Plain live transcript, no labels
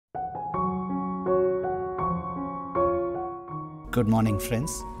Good morning,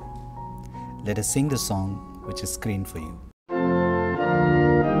 friends. Let us sing the song which is screened for you.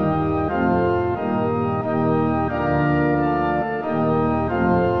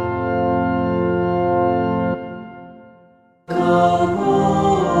 Come,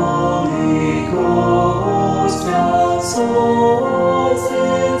 Holy Ghost, our souls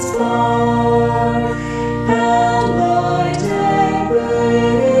inspire, and light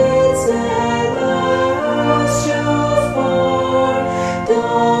embrace celestial fire.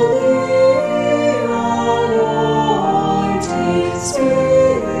 Thou the anointing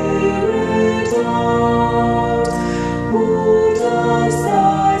Spirit out, who does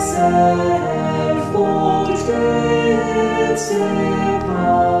thyself fold gifts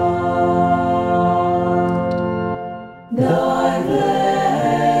impart. Thy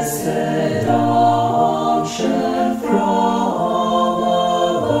blessed unction from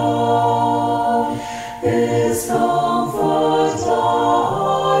above is comfort,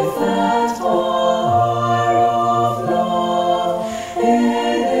 life, and fire of love,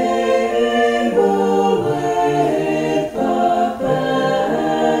 enable with perpetual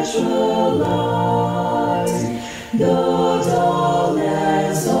light the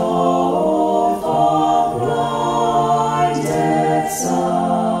dullness of our blinded sight.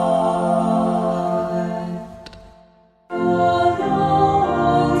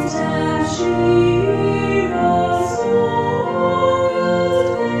 Anoint and cheer us, Lord,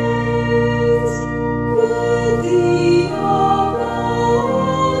 days with the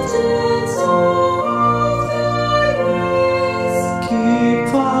abundance of thy grace. Keep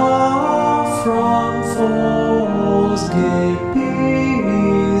far from foes, give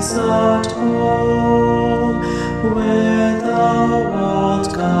peace at home, where thou wilt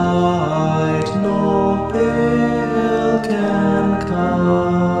guide, no ill can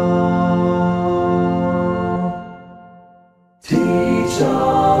come. Teach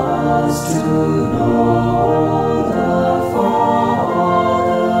us to know the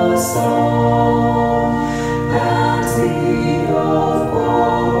Father's Son, and the of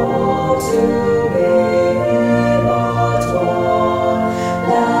both to be but one,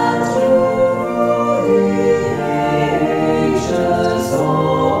 that through the ages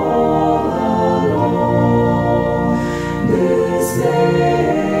all alone this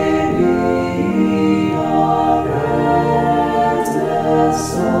may be our restless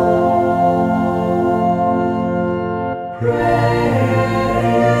soul.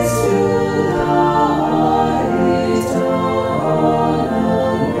 Praise to thy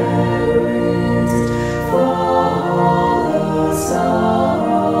eternal merit, Father,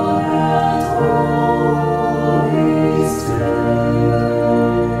 Son, and Holy Spirit.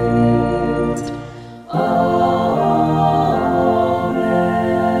 Amen.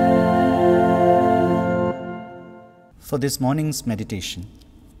 For this morning's meditation,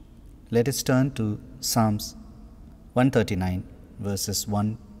 let us turn to Psalms 139, verses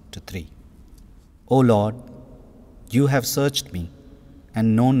 1 to 3. O Lord, you have searched me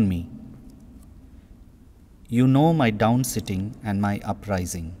and known me. You know my down-sitting and my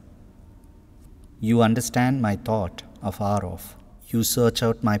uprising. You understand my thought afar off. You search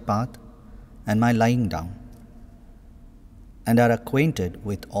out my path and my lying down, and are acquainted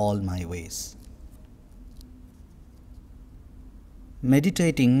with all my ways.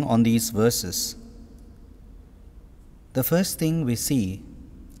 Meditating on these verses, the first thing we see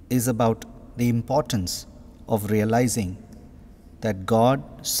is about the importance of realizing that God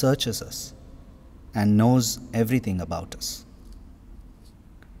searches us and knows everything about us.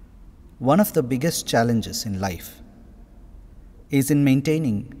 One of the biggest challenges in life is in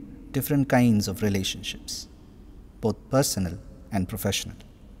maintaining different kinds of relationships, both personal and professional.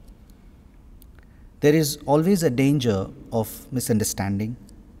 There is always a danger of misunderstanding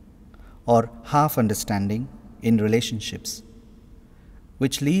or half understanding in relationships,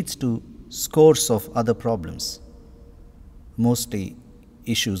 which leads to scores of other problems, mostly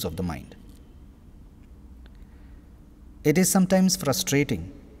issues of the mind. It is sometimes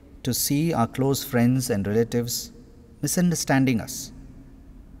frustrating to see our close friends and relatives misunderstanding us.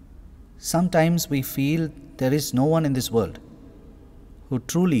 Sometimes we feel there is no one in this world who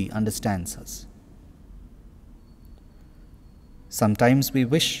truly understands us. Sometimes we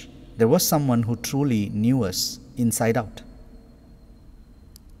wish there was someone who truly knew us inside out.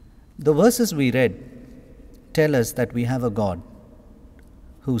 The verses we read tell us that we have a God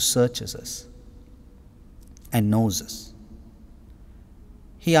who searches us and knows us.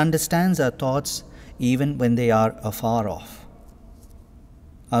 He understands our thoughts even when they are afar off.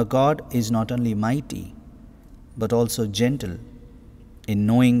 Our God is not only mighty, but also gentle in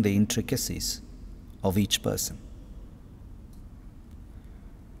knowing the intricacies of each person.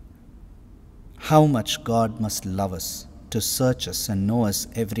 how much God must love us to search us and know us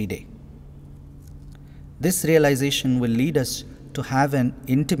every day. This realization will lead us to have an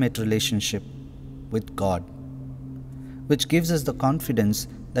intimate relationship with God, which gives us the confidence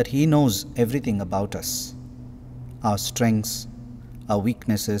that He knows everything about us, our strengths, our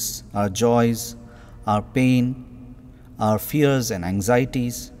weaknesses, our joys, our pain, our fears and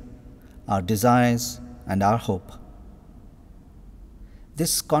anxieties, our desires and our hope.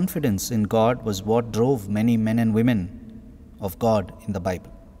 This confidence in God was what drove many men and women of God in the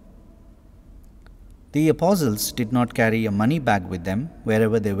Bible. The apostles did not carry a money bag with them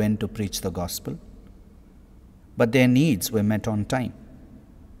wherever they went to preach the gospel, but their needs were met on time.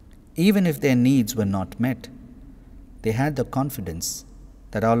 Even if their needs were not met, they had the confidence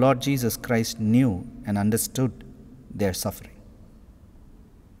that our Lord Jesus Christ knew and understood their suffering.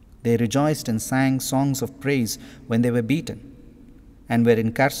 They rejoiced and sang songs of praise when they were beaten and were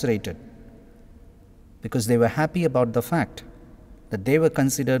incarcerated, because they were happy about the fact that they were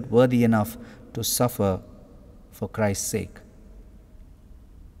considered worthy enough to suffer for Christ's sake.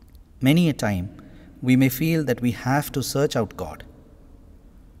 Many a time, we may feel that we have to search out God.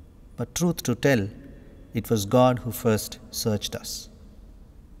 But truth to tell, it was God who first searched us.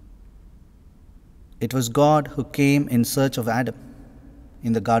 It was God who came in search of Adam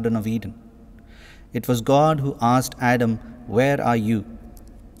in the Garden of Eden. It was God who asked Adam, "Where are you?"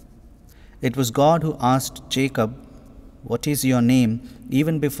 It was God who asked Jacob, "What is your name?"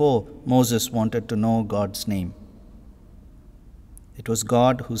 even before Moses wanted to know God's name. It was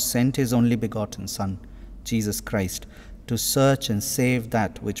God who sent His only begotten Son, Jesus Christ, to search and save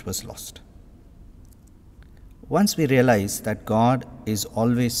that which was lost. Once we realize that God is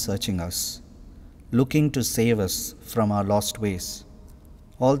always searching us, looking to save us from our lost ways,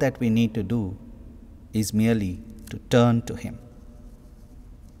 all that we need to do is merely to turn to Him.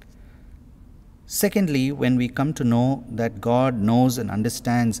 Secondly, when we come to know that God knows and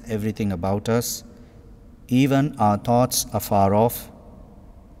understands everything about us, even our thoughts are far off,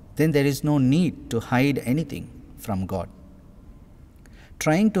 then there is no need to hide anything from God.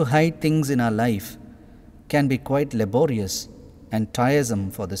 Trying to hide things in our life can be quite laborious and tiresome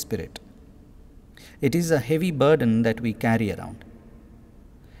for the spirit. It is a heavy burden that we carry around.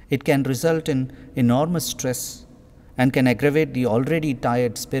 It can result in enormous stress and can aggravate the already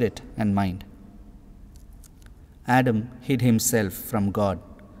tired spirit and mind. Adam hid himself from God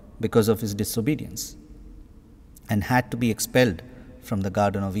because of his disobedience and had to be expelled from the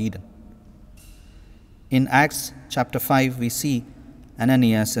Garden of Eden. In Acts chapter 5, we see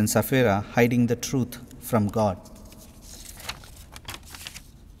Ananias and Sapphira hiding the truth from God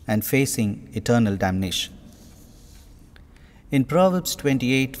and facing eternal damnation. In Proverbs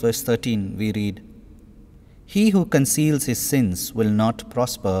 28 verse 13 we read, "He who conceals his sins will not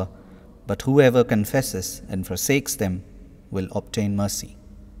prosper, but whoever confesses and forsakes them will obtain mercy."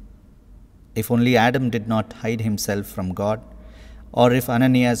 If only Adam did not hide himself from God, or if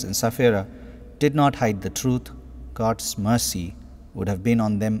Ananias and Sapphira did not hide the truth, God's mercy would have been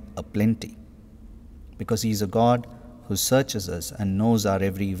on them aplenty, because He is a God who searches us and knows our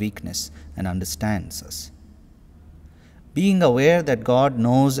every weakness and understands us. Being aware that God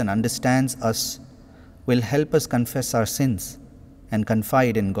knows and understands us will help us confess our sins and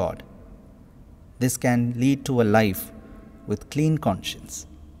confide in God. This can lead to a life with clean conscience.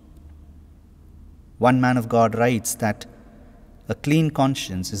 One man of God writes that a clean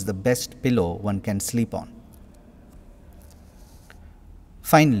conscience is the best pillow one can sleep on.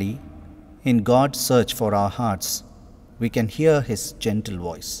 Finally, in God's search for our hearts, we can hear His gentle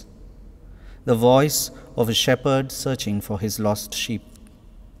voice, the voice of a shepherd searching for his lost sheep,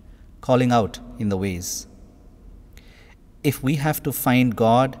 calling out in the ways. If we have to find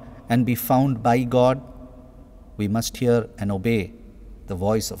God and be found by God, we must hear and obey the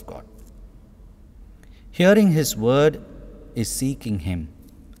voice of God. Hearing His word is seeking Him.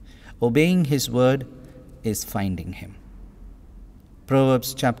 Obeying His word is finding Him.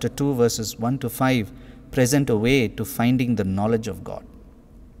 Proverbs chapter 2 verses 1 to 5 present a way to finding the knowledge of God.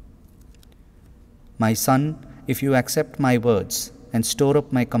 "My son, if you accept my words and store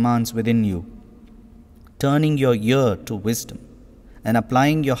up my commands within you, turning your ear to wisdom and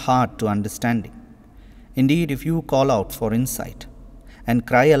applying your heart to understanding, indeed, if you call out for insight and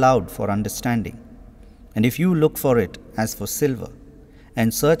cry aloud for understanding, and if you look for it as for silver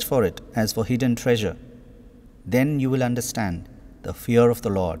and search for it as for hidden treasure, then you will understand the fear of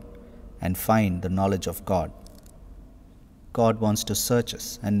the Lord and find the knowledge of God." God wants to search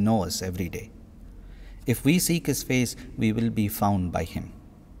us and know us every day. If we seek His face, we will be found by Him.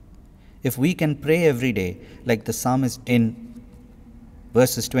 If we can pray every day like the psalmist in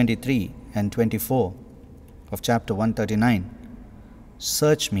verses 23 and 24 of chapter 139,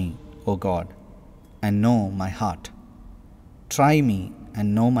 "Search me, O God, and know my heart. Try me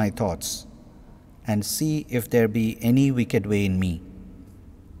and know my thoughts, and see if there be any wicked way in me,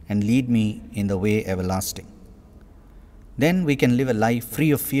 and lead me in the way everlasting." Then we can live a life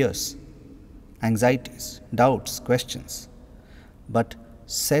free of fears, anxieties, doubts, questions, but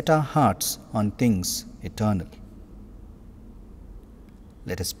set our hearts on things eternal.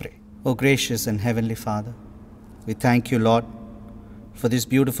 Let us pray. O gracious and heavenly Father, we thank you, Lord, for this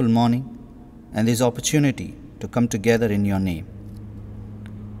beautiful morning and this opportunity to come together in your name.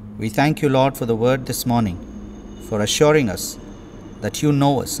 We thank you, Lord, for the word this morning, for assuring us that you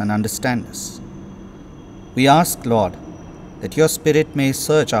know us and understand us. We ask, Lord, that your Spirit may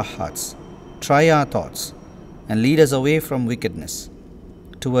search our hearts, try our thoughts, and lead us away from wickedness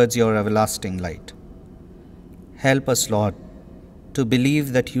towards your everlasting light. Help us, Lord, to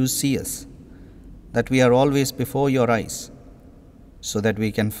believe that you see us, that we are always before your eyes, so that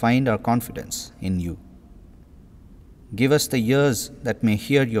we can find our confidence in you. Give us the ears that may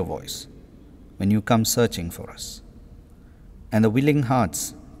hear your voice when you come searching for us, and the willing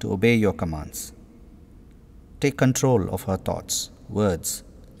hearts to obey your commands. Take control of our thoughts, words,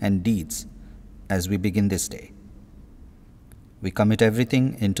 and deeds as we begin this day. We commit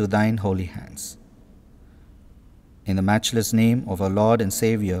everything into thine holy hands. In the matchless name of our Lord and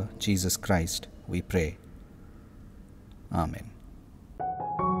Savior, Jesus Christ, we pray. Amen.